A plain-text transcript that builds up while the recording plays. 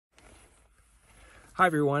Hi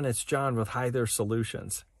everyone, it's John with Hi There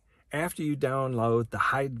Solutions. After you download the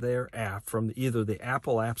Hi There app from either the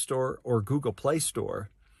Apple App Store or Google Play Store,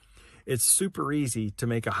 it's super easy to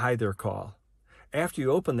make a Hi There call. After you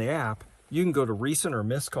open the app, you can go to recent or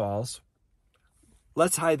missed calls.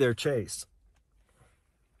 Let's Hi There Chase.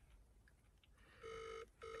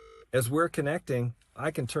 As we're connecting, I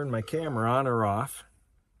can turn my camera on or off.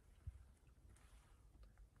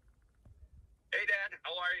 Hey Dad, how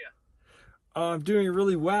are you? I'm doing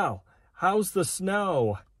really well. How's the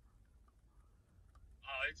snow?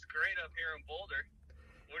 It's great up here in Boulder.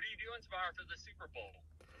 What are you doing tomorrow for the Super Bowl?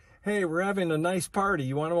 Hey, we're having a nice party.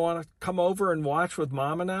 You want to come over and watch with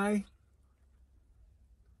Mom and I?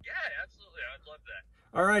 Yeah, absolutely. I'd love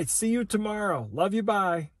that. All right, see you tomorrow. Love you,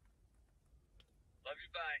 bye. Love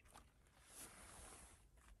you, bye.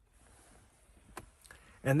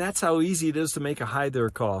 And that's how easy it is to make a Hi There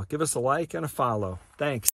call. Give us a like and a follow. Thanks.